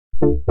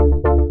Hey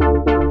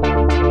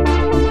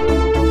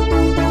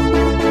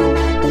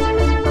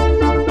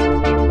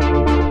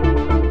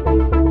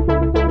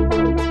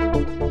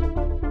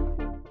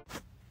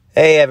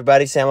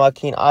everybody,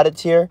 Joaquin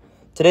Audits here.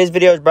 Today's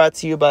video is brought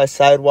to you by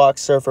Sidewalk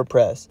Surfer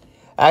Press.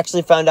 I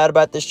actually found out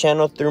about this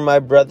channel through my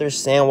brother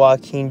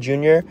Joaquin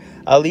Jr.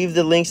 I'll leave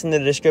the links in the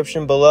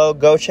description below.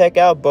 Go check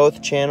out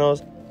both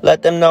channels.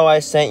 Let them know I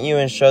sent you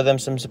and show them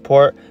some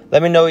support.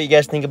 Let me know what you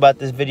guys think about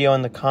this video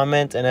in the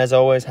comments, and as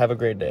always, have a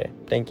great day.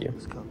 Thank you.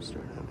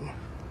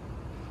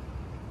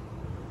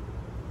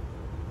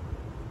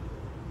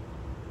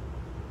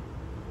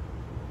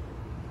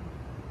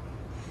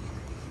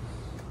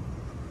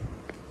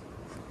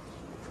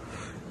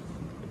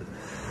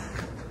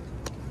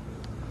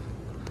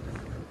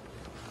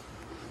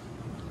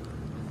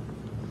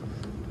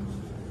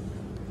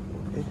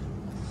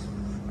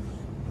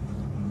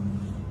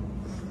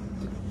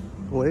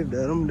 Waved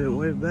at him, didn't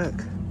wave back.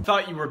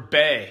 Thought you were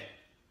bae.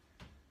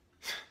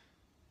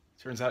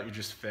 Turns out you're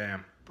just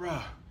fam.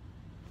 Bruh.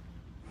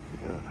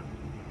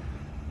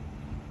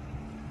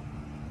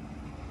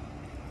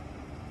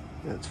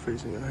 Yeah, it's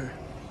freezing out here.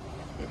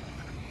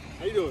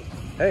 How you doing?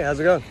 Hey, how's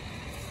it going?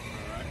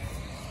 Alright.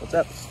 What's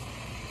up?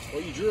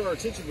 Well, you drew our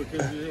attention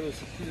because you're in a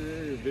secure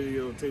area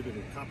videotaping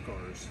the cop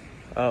cars.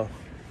 Oh,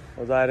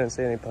 I didn't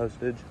see any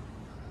postage.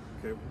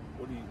 Okay,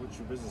 what's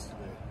your business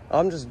today?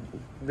 I'm just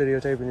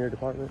videotaping your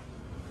department.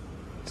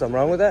 Something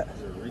wrong with that?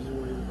 Is there a reason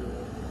why you're doing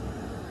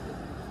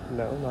that?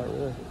 No, not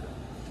really.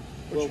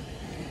 Well,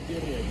 do you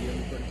have any idea?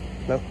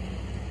 No.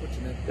 What's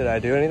your name? Did I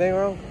do anything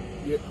wrong?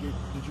 Did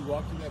you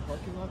walk through that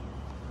parking lot?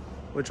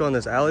 Which one,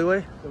 this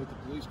alleyway? Go with the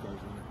police cars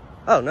in there.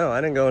 Oh, no,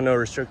 I didn't go in no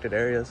restricted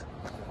areas.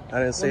 I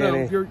didn't see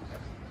any.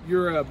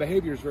 Your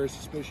behavior is very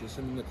suspicious,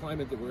 and in the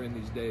climate that we're in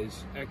these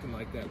days, acting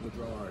like that would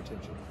draw our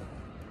attention.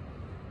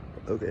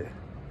 Okay.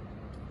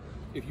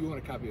 If you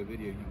want a copy of the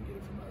video, you can get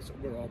it from us.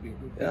 We're all being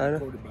Yeah,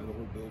 recorded by the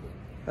whole building.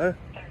 Huh?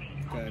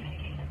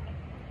 Okay.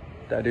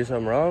 Did I do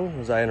something wrong?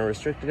 Was I in a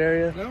restricted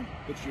area? No,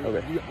 but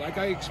Okay. like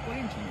I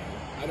explained to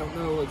you, I don't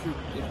know if you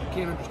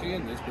can't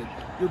understand this, but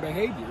your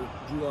behavior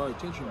drew our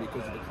attention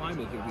because of the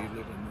climate that we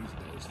live in these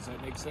days. Does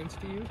that make sense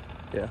to you?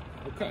 Yeah.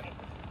 Okay.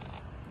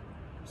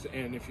 So,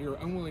 and if you're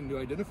unwilling to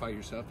identify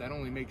yourself, that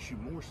only makes you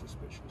more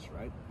suspicious,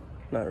 right?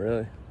 Not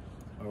really.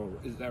 Oh,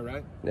 is that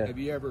right? Yeah. Have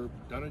you ever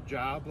done a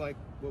job like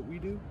what we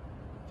do?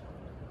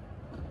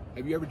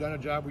 Have you ever done a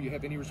job where you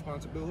have any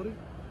responsibility?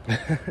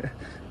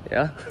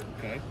 Yeah.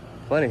 Okay.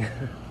 Plenty.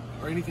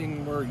 Or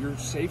anything where your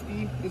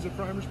safety is a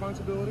prime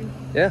responsibility?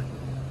 Yeah.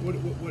 What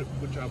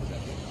job would that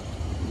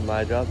be?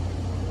 My job.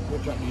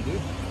 What job do you do?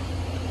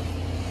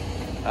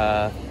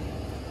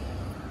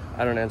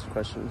 I don't answer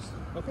questions.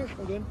 Okay,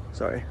 well then.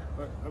 Sorry.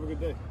 All right, have a good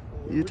day.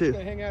 Well, You we're too. just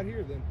gonna hang out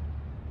here then,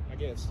 I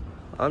guess.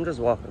 I'm just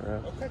walking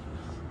around. Okay.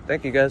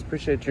 Thank you guys.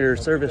 Appreciate your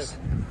service.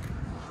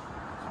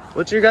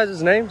 What's your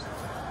guys' names?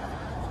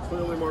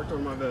 Clearly marked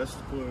on my vest.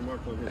 Clearly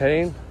marked on his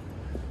Pain vest.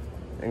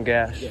 and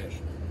Gash. Gash.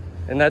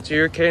 And that's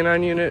your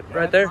K9 unit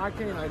right there? My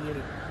K9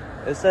 unit.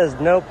 It says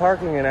no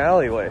parking in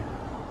alleyway.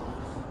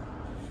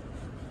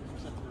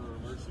 Except for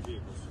emergency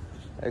vehicles.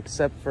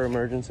 Except for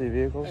emergency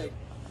vehicles? Hey,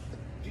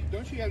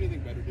 don't you have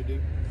anything better to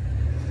do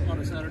on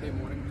a Saturday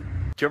morning?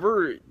 Do you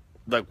ever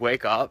like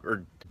wake up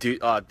or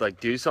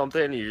do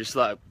something and you're just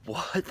like,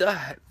 what the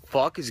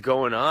fuck is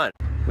going on?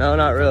 No,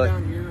 not really.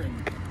 Come down here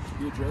and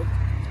be a jerk?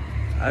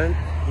 I'm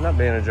not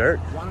being a jerk.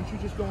 Why don't you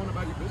just go on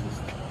about your business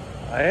then?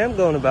 I am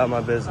going about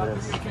my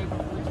business.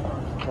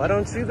 Why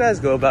don't you guys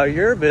go about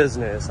your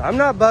business? I'm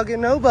not bugging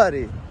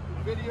nobody.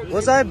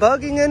 Was I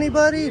bugging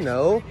anybody?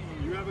 No.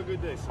 You have a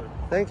good day, sir.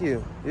 Thank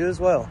you. You as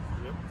well.